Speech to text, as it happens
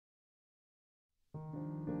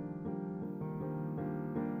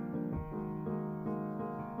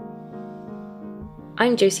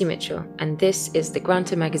I'm Josie Mitchell, and this is the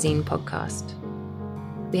Granta Magazine podcast.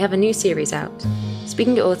 We have a new series out,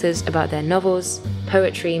 speaking to authors about their novels,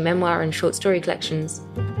 poetry, memoir and short story collections,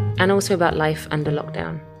 and also about life under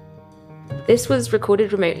lockdown. This was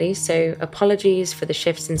recorded remotely, so apologies for the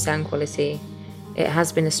shifts in sound quality. It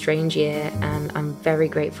has been a strange year, and I'm very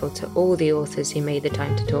grateful to all the authors who made the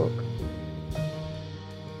time to talk.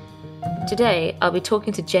 Today, I'll be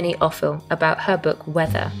talking to Jenny Offill about her book,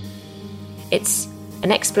 Weather. It's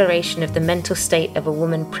an exploration of the mental state of a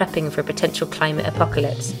woman prepping for a potential climate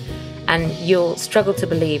apocalypse, and you'll struggle to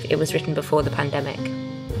believe it was written before the pandemic.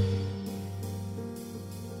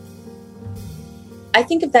 I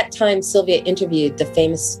think of that time Sylvia interviewed the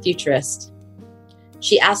famous futurist.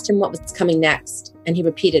 She asked him what was coming next, and he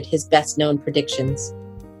repeated his best-known predictions.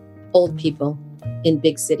 Old people in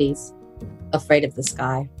big cities, afraid of the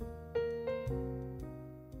sky.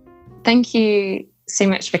 Thank you so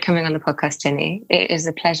much for coming on the podcast, Jenny. It is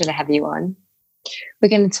a pleasure to have you on. We're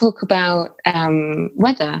going to talk about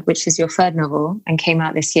Weather, which is your third novel and came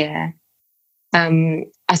out this year.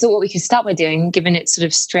 I thought what we could start by doing, given it's sort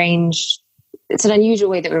of strange, it's an unusual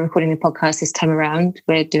way that we're recording the podcast this time around.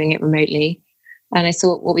 We're doing it remotely. And I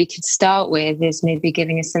thought what we could start with is maybe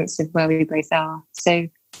giving a sense of where we both are. So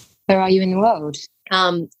where are you in the world?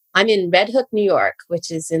 I'm in Red Hook, New York,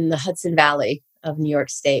 which is in the Hudson Valley of New York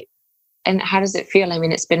State. And how does it feel? I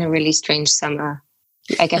mean, it's been a really strange summer.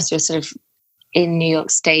 I guess you're sort of in New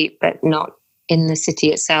York State, but not in the city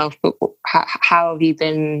itself. But how have you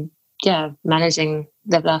been, managing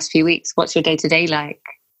the last few weeks? What's your day-to-day like?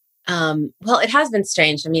 Well, it has been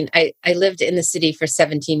strange. I mean, I lived in the city for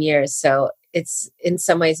 17 years. So it's, in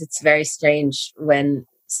some ways, it's very strange when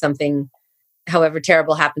something, however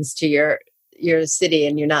terrible, happens to your city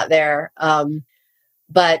and you're not there.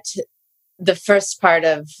 But the first part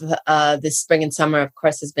of this spring and summer, of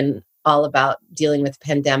course, has been all about dealing with the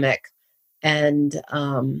pandemic and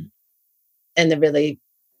the really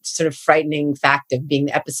sort of frightening fact of being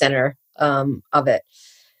the epicenter of it.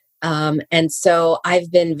 And so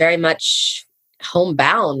I've been very much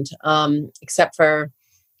homebound, except for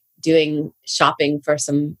doing shopping for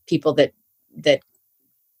some people that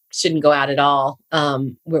shouldn't go out at all.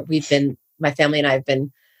 My family and I have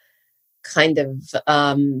been kind of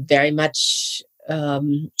very much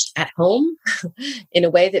at home in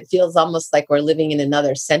a way that feels almost like we're living in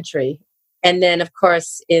another century. And then, of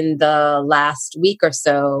course, in the last week or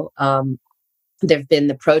so, there have been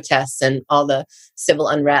the protests and all the civil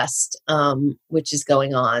unrest, which is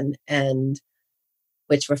going on and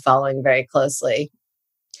which we're following very closely.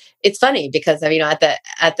 It's funny because,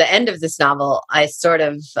 at the end of this novel, I sort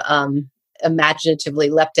of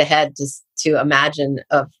imaginatively leapt ahead just to imagine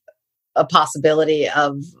a possibility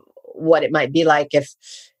of what it might be like if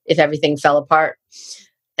everything fell apart.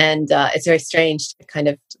 And it's very strange to kind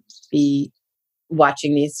of be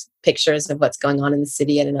watching these pictures of what's going on in the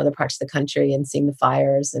city and in other parts of the country and seeing the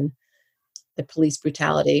fires and the police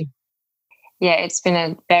brutality. Yeah, it's been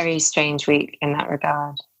a very strange week in that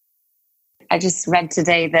regard. I just read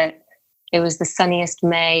today that it was the sunniest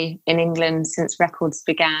May in England since records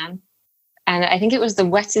began. And I think it was the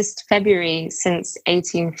wettest February since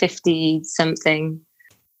 1850 something.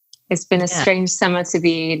 It's been a strange summer to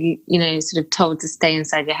be, sort of told to stay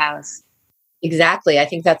inside your house. Exactly. I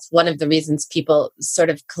think that's one of the reasons people sort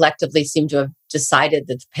of collectively seem to have decided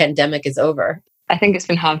that the pandemic is over. I think it's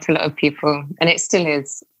been hard for a lot of people, and it still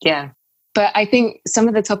is. Yeah. But I think some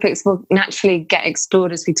of the topics will naturally get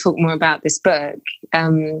explored as we talk more about this book.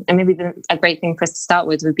 And maybe a great thing for us to start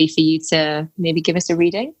with would be for you to maybe give us a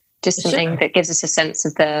reading. Just something that gives us a sense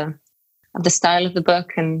of the style of the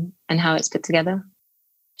book and how it's put together.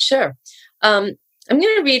 Sure. I'm going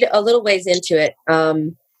to read a little ways into it.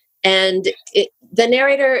 The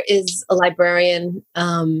narrator is a librarian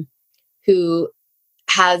who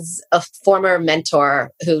has a former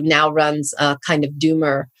mentor who now runs a kind of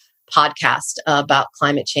doomer podcast about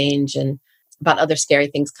climate change and about other scary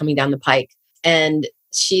things coming down the pike. And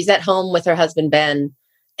she's at home with her husband, Ben,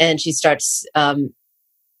 and she starts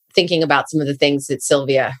thinking about some of the things that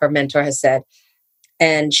Sylvia, her mentor, has said.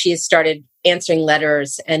 And she has started answering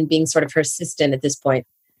letters and being sort of her assistant at this point.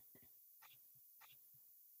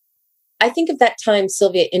 I think of that time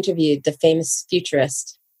Sylvia interviewed the famous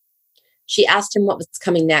futurist. She asked him what was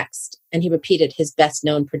coming next, and he repeated his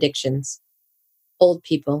best-known predictions. Old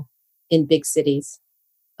people in big cities,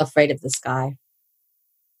 afraid of the sky.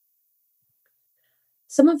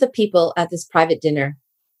 Some of the people at this private dinner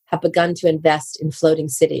have begun to invest in floating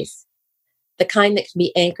cities, the kind that can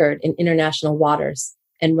be anchored in international waters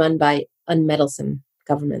and run by unmeddlesome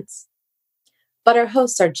governments. But our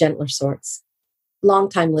hosts are gentler sorts.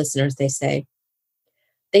 Longtime listeners, they say.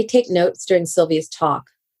 They take notes during Sylvia's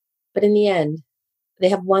talk, but in the end, they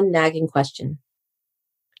have one nagging question.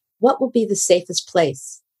 What will be the safest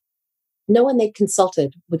place? No one they'd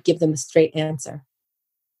consulted would give them a straight answer.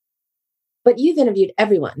 But you've interviewed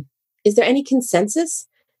everyone. Is there any consensus?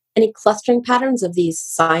 Any clustering patterns of these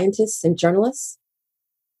scientists and journalists?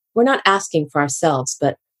 We're not asking for ourselves,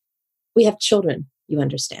 but we have children, you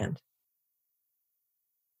understand.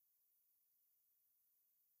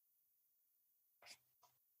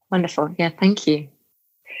 Wonderful. Yeah, thank you.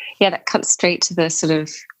 Yeah, that cuts straight to the sort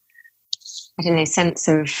of, I don't know, sense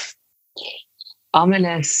of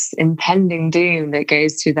ominous, impending doom that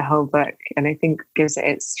goes through the whole book, and I think gives it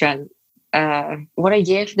its strength. What a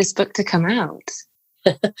year for this book to come out.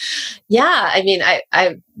 Yeah, I mean,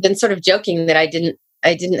 I've been sort of joking that I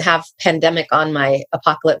didn't have pandemic on my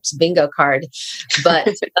apocalypse bingo card, but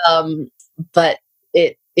but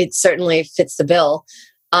it certainly fits the bill.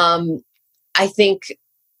 I think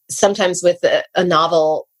sometimes with a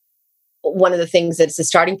novel, one of the things that's a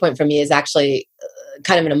starting point for me is actually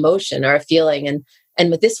kind of an emotion or a feeling, and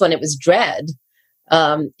with this one, it was dread.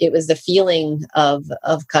 It was the feeling of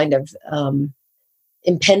kind of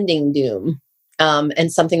impending doom,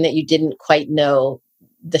 and something that you didn't quite know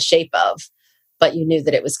the shape of, but you knew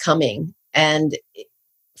that it was coming. And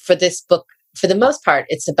for this book, for the most part,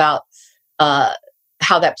 it's about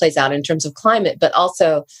how that plays out in terms of climate, but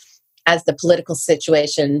also as the political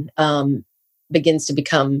situation begins to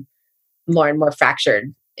become more and more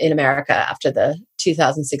fractured in America after the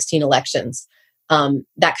 2016 elections.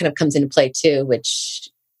 That kind of comes into play too, which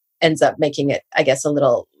ends up making it, I guess, a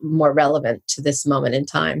little more relevant to this moment in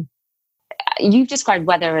time. You've described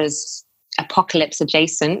weather as apocalypse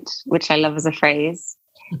adjacent, which I love as a phrase,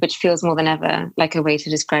 which feels more than ever like a way to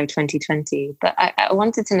describe 2020. But I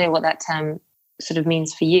wanted to know what that term sort of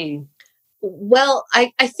means for you. Well,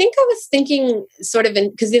 I think I was thinking sort of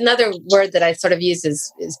because another word that I sort of use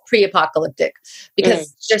is pre-apocalyptic,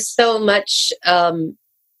 because there's so much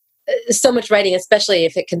writing, especially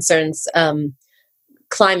if it concerns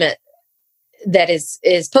climate, that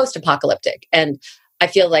is post-apocalyptic. And I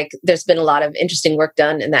feel like there's been a lot of interesting work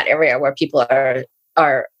done in that area where people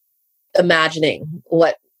are imagining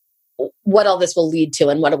what all this will lead to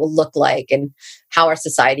and what it will look like and how our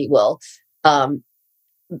society will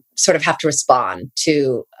sort of have to respond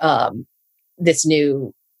to this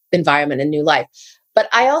new environment and new life. But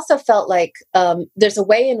I also felt like there's a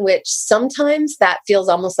way in which sometimes that feels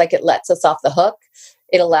almost like it lets us off the hook.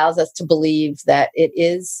 It allows us to believe that it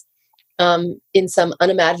is in some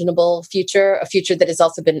unimaginable future, a future that has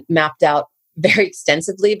also been mapped out very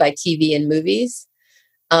extensively by TV and movies.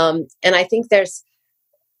 And I think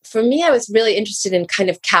for me, I was really interested in kind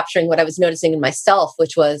of capturing what I was noticing in myself,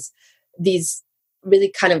 which was these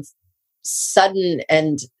really kind of sudden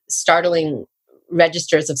and startling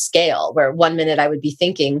registers of scale, where one minute I would be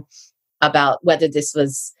thinking about whether this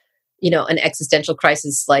was, an existential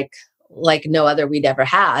crisis like no other we'd ever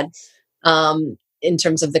had, in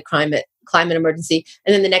terms of the climate emergency.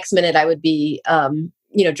 And then the next minute I would be,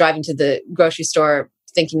 driving to the grocery store,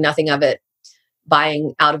 thinking nothing of it,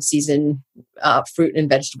 buying out of season fruit and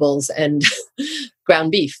vegetables and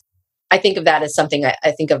ground beef. I think of that as something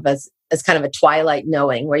I think of as kind of a twilight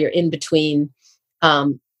knowing, where you're in between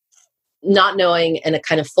not knowing and a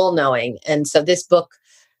kind of full knowing. And so this book,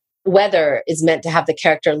 Weather, is meant to have the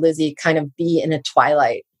character Lizzie kind of be in a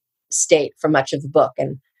twilight state for much of the book,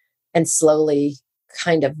 and slowly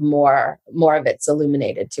kind of more of it's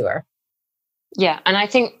illuminated to her. Yeah, and I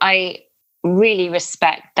think I really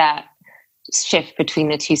respect that shift between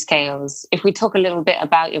the two scales. If we talk a little bit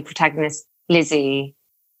about your protagonist, Lizzie,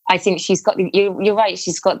 I think she's got, you're right,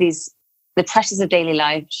 she's got the pressures of daily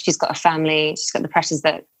life. She's got a family. She's got the pressures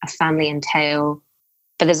that a family entail.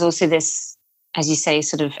 But there's also this, as you say,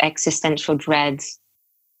 sort of existential dread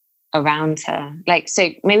around her. So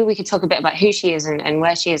maybe we could talk a bit about who she is and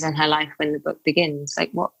where she is in her life when the book begins.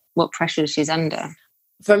 Like what pressures she's under.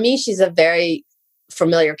 For me, she's a very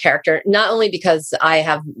familiar character, not only because I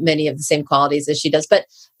have many of the same qualities as she does, but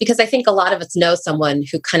because I think a lot of us know someone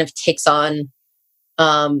who kind of takes on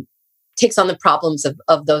the problems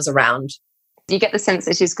of those around. You get the sense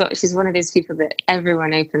that she's one of those people that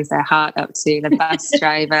everyone opens their heart up to, the bus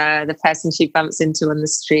driver, the person she bumps into on the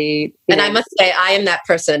street. And I must say, I am that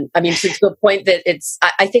person. I mean, to the point that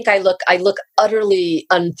I think I look utterly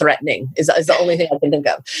unthreatening is the only thing I can think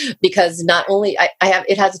of, because not only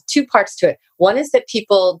it has two parts to it. One is that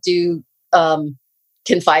people do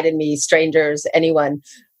confide in me, strangers, anyone,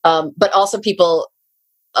 but also people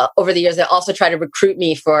over the years, they also try to recruit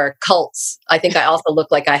me for cults. I think I also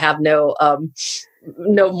look like I have no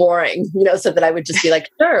mooring, so that I would just be like,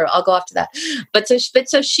 sure, I'll go off to that. But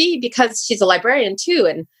so she, because she's a librarian too,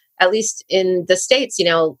 and at least in the States,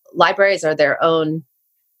 libraries are their own.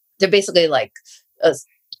 They're basically like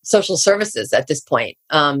social services at this point.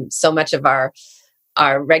 So much of our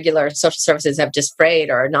regular social services have just frayed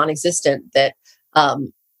or are non-existent that,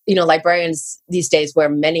 librarians these days wear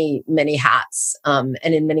many, many hats. And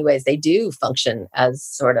in many ways, they do function as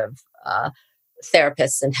sort of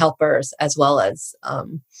therapists and helpers, as well as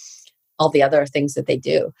all the other things that they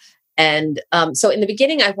do. And so in the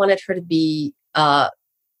beginning, I wanted her to be,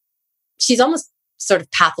 she's almost sort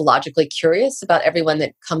of pathologically curious about everyone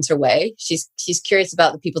that comes her way. She's curious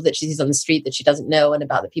about the people that she sees on the street that she doesn't know, and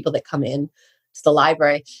about the people that come in to the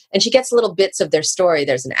library. And she gets little bits of their story.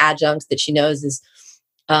 There's an adjunct that she knows is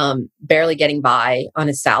barely getting by on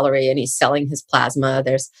his salary, and he's selling his plasma.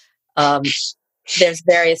 There's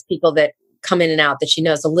various people that come in and out that she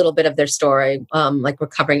knows a little bit of their story, like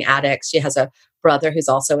recovering addicts. She has a brother who's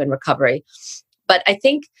also in recovery. But I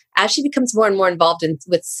think as she becomes more and more involved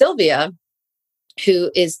with Sylvia,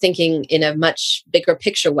 who is thinking in a much bigger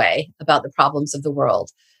picture way about the problems of the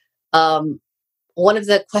world, one of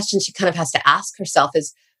the questions she kind of has to ask herself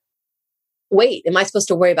is, wait, am I supposed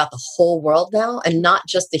to worry about the whole world now, and not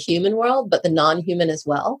just the human world, but the non-human as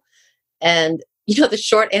well? And, the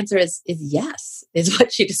short answer is yes, is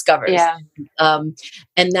what she discovers. Yeah.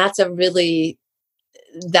 And that's a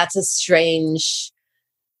strange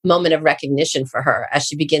moment of recognition for her as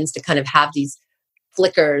she begins to kind of have these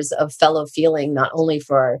flickers of fellow feeling, not only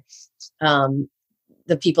for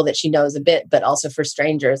the people that she knows a bit, but also for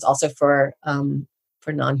strangers, also for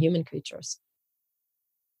non-human creatures.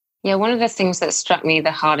 Yeah, one of the things that struck me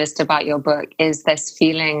the hardest about your book is this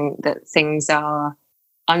feeling that things are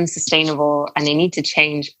unsustainable and they need to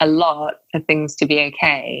change a lot for things to be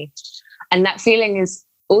okay. And that feeling is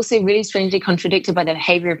also really strangely contradicted by the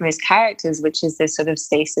behavior of most characters, which is this sort of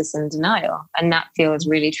stasis and denial. And that feels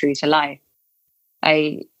really true to life.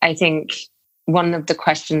 I think one of the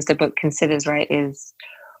questions the book considers, right, is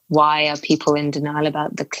why are people in denial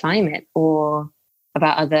about the climate or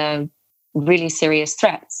about other really serious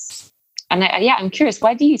threats? And I'm curious,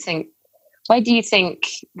 why do you think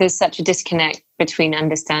there's such a disconnect between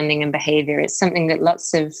understanding and behavior? It's something that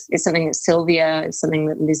it's something that Sylvia, it's something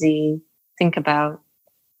that Lizzie think about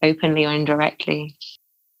openly or indirectly.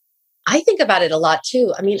 I think about it a lot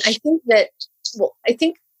too. I mean, I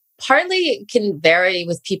think partly it can vary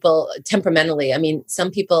with people temperamentally. I mean,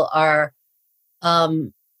 some people are,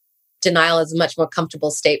 denial is a much more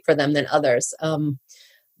comfortable state for them than others.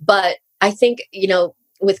 But I think,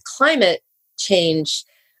 with climate change,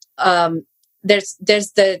 there's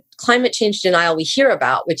the climate change denial we hear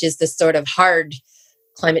about, which is this sort of hard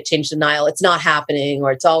climate change denial. It's not happening,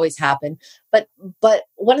 or it's always happened. But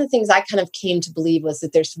one of the things I kind of came to believe was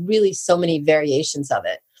that there's really so many variations of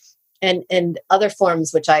it. And other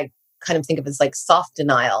forms, which I kind of think of as like soft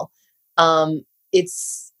denial.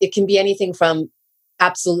 It can be anything from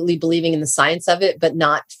absolutely believing in the science of it, but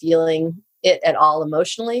not feeling it at all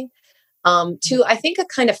emotionally, to, I think, a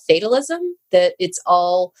kind of fatalism that it's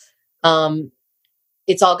all going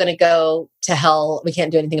to go to hell. We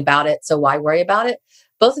can't do anything about it, so why worry about it?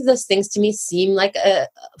 Both of those things to me seem like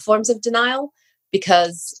forms of denial,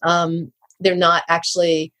 because they're not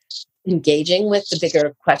actually engaging with the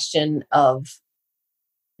bigger question of,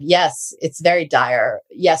 yes, it's very dire.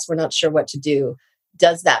 Yes, we're not sure what to do.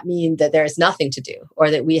 Does that mean that there is nothing to do, or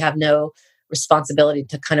that we have no responsibility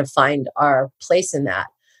to kind of find our place in that?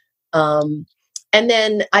 And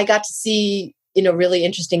then I got to see, in a really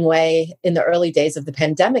interesting way, in the early days of the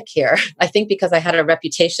pandemic here, I think because I had a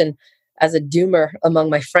reputation as a doomer among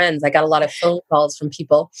my friends, I got a lot of phone calls from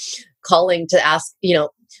people calling to ask,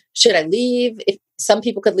 should I leave? If some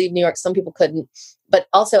people could leave New York, some people couldn't, but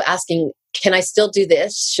also asking, can I still do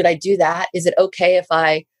this? Should I do that? Is it okay if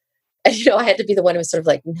I had to be the one who was sort of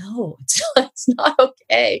like, no, it's not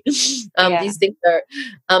okay. These things are,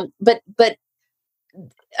 but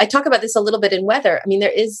I talk about this a little bit in Weather. I mean,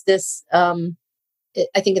 there is this,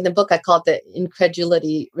 I think in the book, I call it the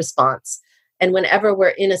incredulity response. And whenever we're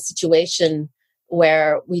in a situation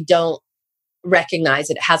where we don't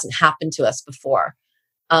recognize it hasn't happened to us before,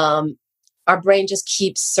 our brain just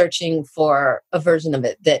keeps searching for a version of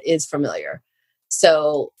it that is familiar.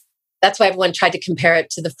 So that's why everyone tried to compare it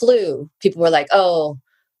to the flu. People were like, oh,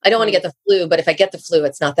 I don't want to get the flu, but if I get the flu,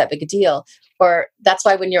 it's not that big a deal. Or that's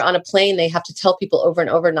why when you're on a plane, they have to tell people over and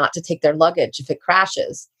over not to take their luggage if it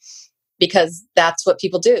crashes, because that's what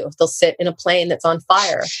people do. They'll sit in a plane that's on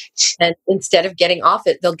fire, and instead of getting off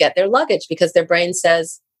it, they'll get their luggage because their brain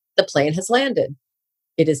says the plane has landed.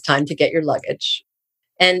 It is time to get your luggage.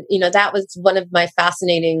 And, that was one of my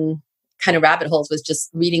fascinating kind of rabbit holes, was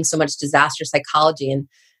just reading so much disaster psychology. And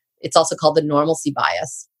it's also called the normalcy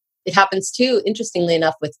bias. It happens too, interestingly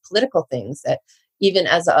enough, with political things, that even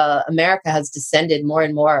as America has descended more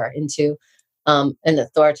and more into an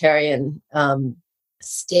authoritarian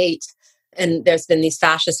state, and there's been these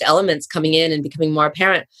fascist elements coming in and becoming more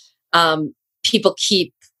apparent, people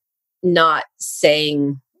keep not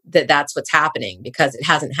saying that that's what's happening because it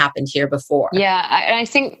hasn't happened here before. Yeah, I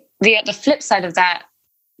think the flip side of that,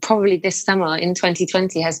 probably this summer in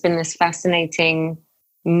 2020, has been this fascinating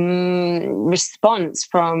response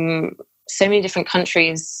from so many different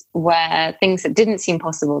countries where things that didn't seem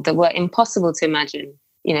possible, that were impossible to imagine,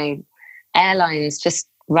 airlines just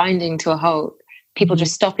grinding to a halt, people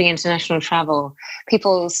just stopping international travel,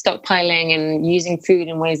 people stockpiling and using food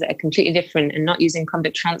in ways that are completely different and not using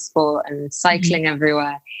public transport and cycling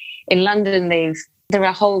everywhere. In London, there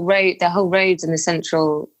are whole roads in the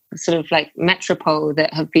central sort of like metropole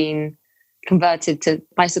that have been converted to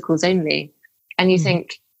bicycles only. And you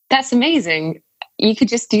think, that's amazing. You could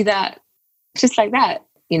just do that just like that,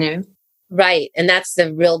 Right. And that's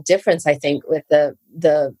the real difference, I think, with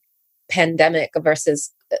the pandemic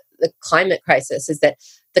versus the climate crisis, is that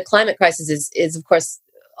the climate crisis is of course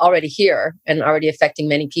already here and already affecting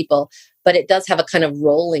many people, but it does have a kind of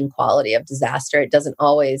rolling quality of disaster.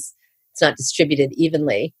 It's not distributed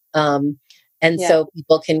evenly. So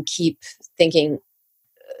people can keep thinking,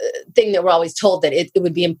 thing that we're always told, that it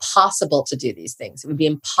would be impossible to do these things. It would be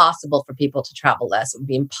impossible for people to travel less. It would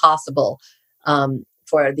be impossible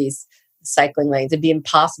for these cycling lanes. It'd be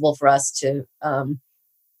impossible for us to,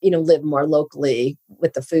 live more locally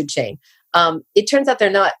with the food chain. It turns out they're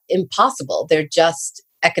not impossible. They're just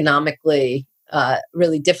economically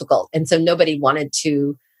really difficult. And so nobody wanted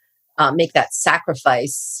to make that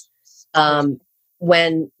sacrifice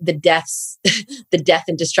when the death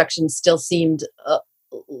and destruction still seemed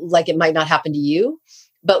like it might not happen to you.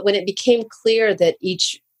 But when it became clear that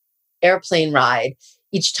each airplane ride,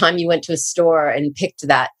 each time you went to a store and picked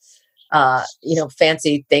that,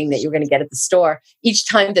 fancy thing that you were going to get at the store, each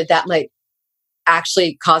time that might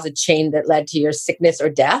actually cause a chain that led to your sickness or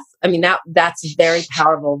death. I mean, that's very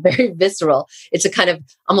powerful, very visceral. It's a kind of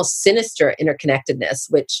almost sinister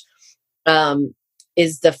interconnectedness, which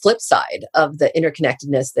is the flip side of the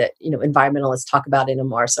interconnectedness that, environmentalists talk about in a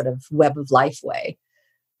more sort of web of life way.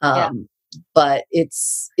 But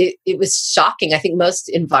it was shocking. I think most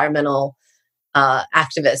environmental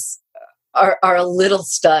activists are a little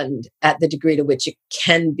stunned at the degree to which it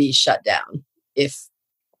can be shut down if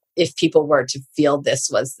people were to feel this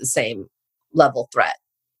was the same level threat.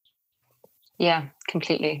 Yeah,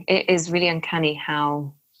 completely. It is really uncanny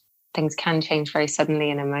how things can change very suddenly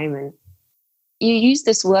in a moment. You used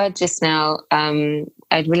this word just now.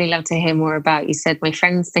 I'd really love to hear more about. You said, my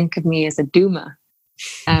friends think of me as a doomer.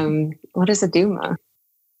 What is a doomer?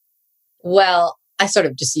 Well, I sort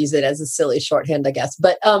of just use it as a silly shorthand, I guess.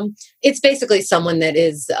 But it's basically someone that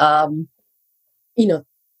is,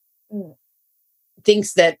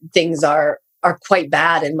 thinks that things are quite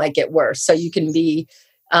bad and might get worse. So you can be,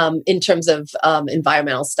 in terms of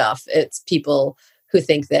environmental stuff, it's people who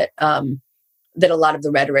think that that a lot of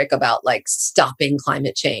the rhetoric about like stopping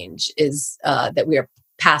climate change is that we are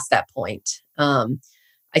past that point.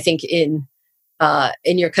 I think in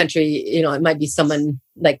your country, it might be someone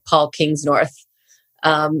like Paul Kingsnorth,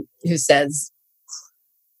 who says,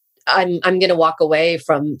 I'm going to walk away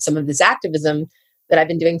from some of this activism that I've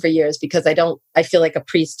been doing for years because I feel like a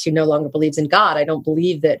priest who no longer believes in God. I don't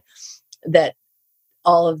believe that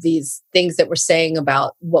all of these things that we're saying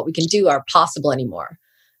about what we can do are possible anymore.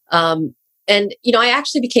 And, I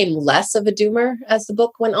actually became less of a doomer as the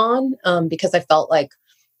book went on, because I felt like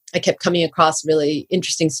I kept coming across really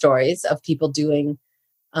interesting stories of people doing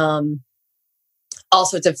all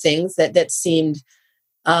sorts of things that seemed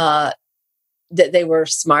that they were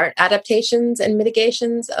smart adaptations and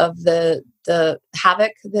mitigations of the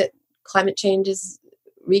havoc that climate change is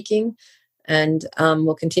wreaking and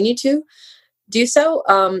will continue to do so.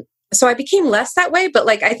 So I became less that way, but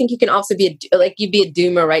like I think you can also be you'd be a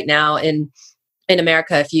doomer right now in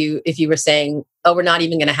America if you were saying, oh, we're not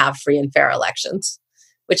even going to have free and fair elections,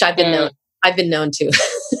 which I've been known to I've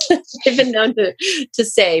been known to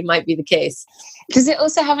say might be the case. Does it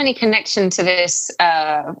also have any connection to this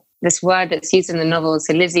this word that's used in the novel?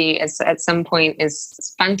 So Lizzie, at some point,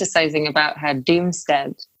 is fantasizing about her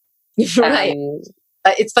doomstead. Right.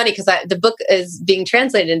 It's funny because the book is being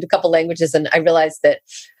translated into a couple languages, and I realized that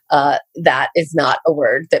that is not a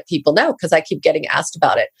word that people know because I keep getting asked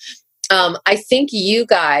about it. I think you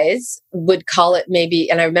guys would call it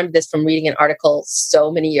maybe, and I remember this from reading an article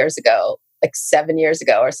so many years ago, like 7 years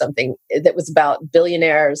ago or something, that was about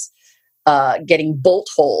billionaires getting bolt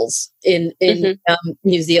holes in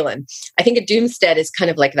New Zealand. I think a doomstead is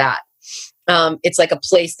kind of like that. It's like a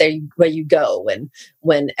place there where you go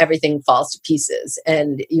when everything falls to pieces,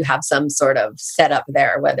 and you have some sort of setup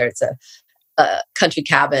there, whether it's a country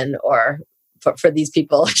cabin or for these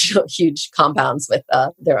people, huge compounds with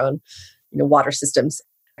their own water systems.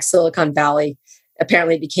 Silicon Valley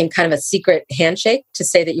apparently became kind of a secret handshake to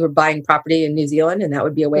say that you were buying property in New Zealand, and that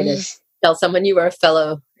would be a way to tell someone you were a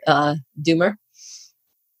fellow doomer.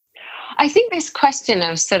 I think this question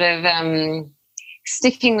of sort of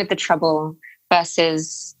sticking with the trouble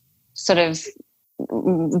versus sort of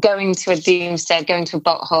going to a doomstead, going to a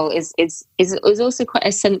bolt hole is also quite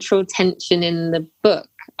a central tension in the book.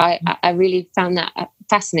 I really found that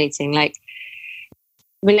fascinating. Like,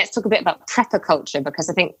 I mean, let's talk a bit about prepper culture, because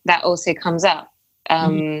I think that also comes up.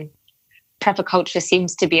 Prepper culture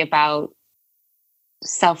seems to be about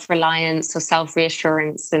self-reliance or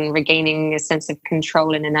self-reassurance and regaining a sense of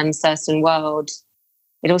control in an uncertain world.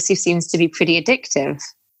 It also seems to be pretty addictive.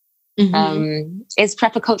 Is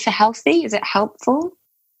prepper culture healthy? Is it helpful?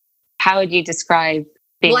 How would you describe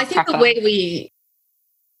being I think prepper? the way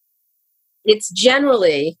it's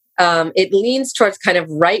generally, it leans towards kind of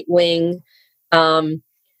right-wing,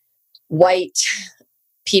 white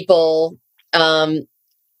people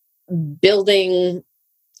building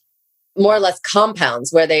more or less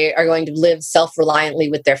compounds where they are going to live self-reliantly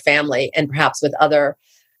with their family and perhaps with other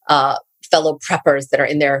fellow preppers that are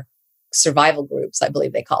in their survival groups, I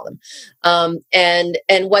believe they call them. And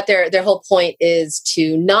what their whole point is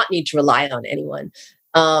to not need to rely on anyone,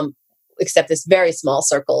 except this very small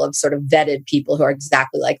circle of sort of vetted people who are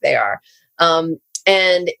exactly like they are.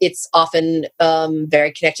 And it's often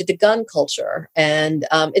very connected to gun culture. And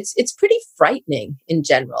it's pretty frightening in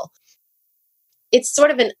general. It's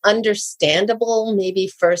sort of an understandable, maybe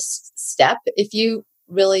first step if you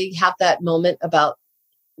really have that moment about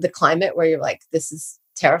the climate where you're like, this is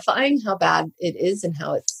terrifying how bad it is and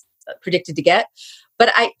how it's predicted to get.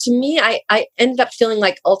 But to me, I ended up feeling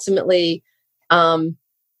like ultimately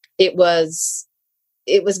it was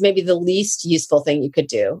maybe the least useful thing you could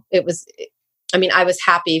do. I was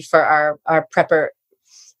happy for our prepper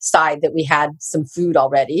side that we had some food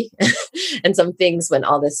already and some things when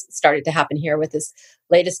all this started to happen here with this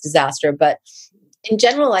latest disaster. But in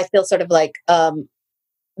general, I feel sort of like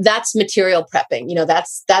that's material prepping.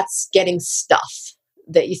 That's getting stuff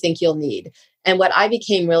that you think you'll need. And what I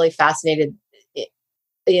became really fascinated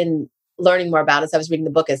in learning more about as I was reading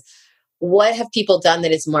the book is, what have people done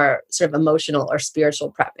that is more sort of emotional or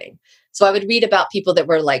spiritual prepping? So I would read about people that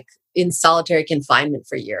were like in solitary confinement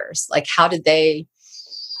for years. Like, how did they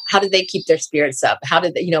keep their spirits up? How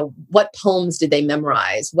did they, what poems did they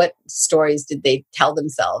memorize? What stories did they tell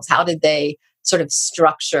themselves? How did they sort of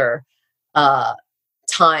structure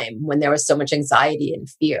time when there was so much anxiety and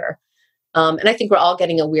fear? And I think we're all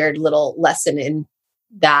getting a weird little lesson in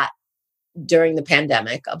that during the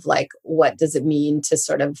pandemic of like, what does it mean to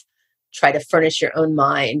sort of try to furnish your own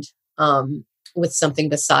mind with something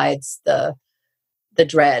besides the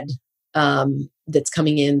dread that's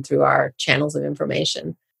coming in through our channels of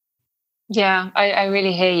information. Yeah, I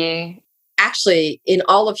really hear you. Actually, in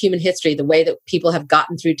all of human history, the way that people have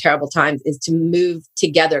gotten through terrible times is to move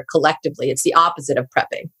together collectively. It's the opposite of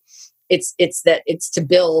prepping. It's to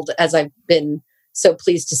build, as I've been so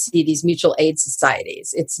pleased to see, these mutual aid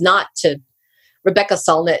societies. It's not to. Rebecca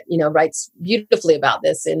Solnit, writes beautifully about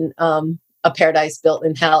this in A Paradise Built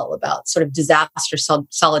in Hell, about sort of disaster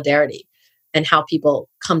solidarity and how people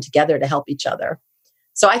come together to help each other.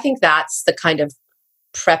 So I think that's the kind of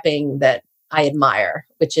prepping that I admire,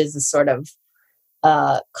 which is a sort of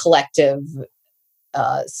collective,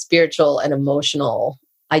 spiritual and emotional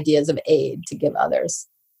ideas of aid to give others.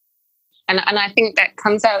 And I think that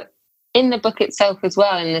comes out in the book itself as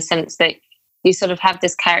well, in the sense that you sort of have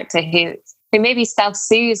this character who maybe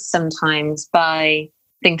self-soothes sometimes by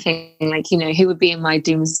thinking like, who would be in my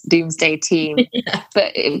doomsday team, yeah.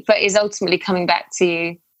 but is ultimately coming back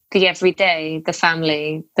to the everyday, the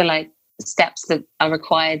family, the like steps that are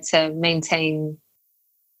required to maintain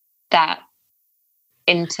that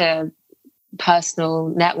interpersonal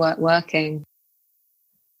network working.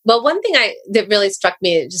 Well, one thing that really struck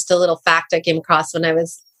me, just a little fact I came across when I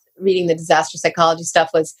was reading the disaster psychology stuff,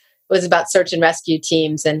 was about search and rescue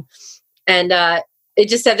teams, and it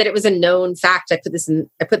just said that it was a known fact. I put this in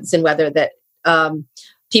Weather that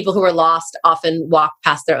people who are lost often walk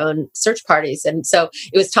past their own search parties. And so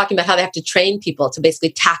it was talking about how they have to train people to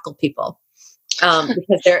basically tackle people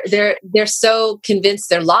because they're so convinced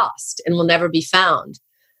they're lost and will never be found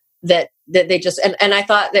that they just, and I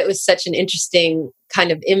thought that was such an interesting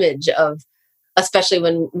kind of image of, especially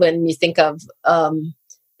when you think of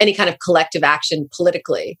any kind of collective action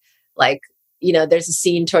politically, like, you know, there's a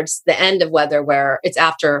scene towards the end of Weather where it's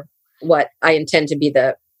after what I intend to be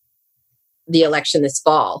the election this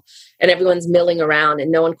fall, and everyone's milling around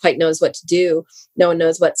and no one quite knows what to do. No one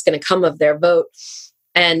knows what's going to come of their vote.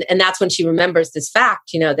 And that's when she remembers this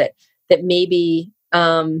fact, you know, that maybe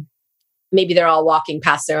they're all walking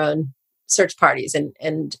past their own search parties.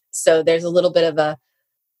 And so there's a little bit of a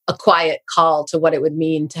quiet call to what it would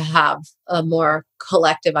mean to have a more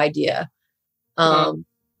collective idea of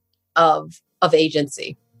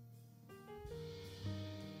agency.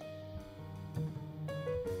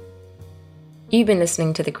 You've been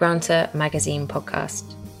listening to the Granta Magazine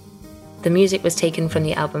podcast. The music was taken from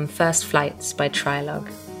the album First Flights by Trilog.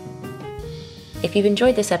 If you've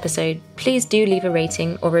enjoyed this episode, please do leave a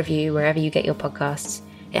rating or review wherever you get your podcasts.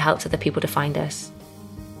 It helps other people to find us.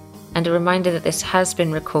 And a reminder that this has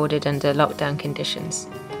been recorded under lockdown conditions,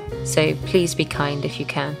 so please be kind if you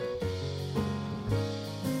can.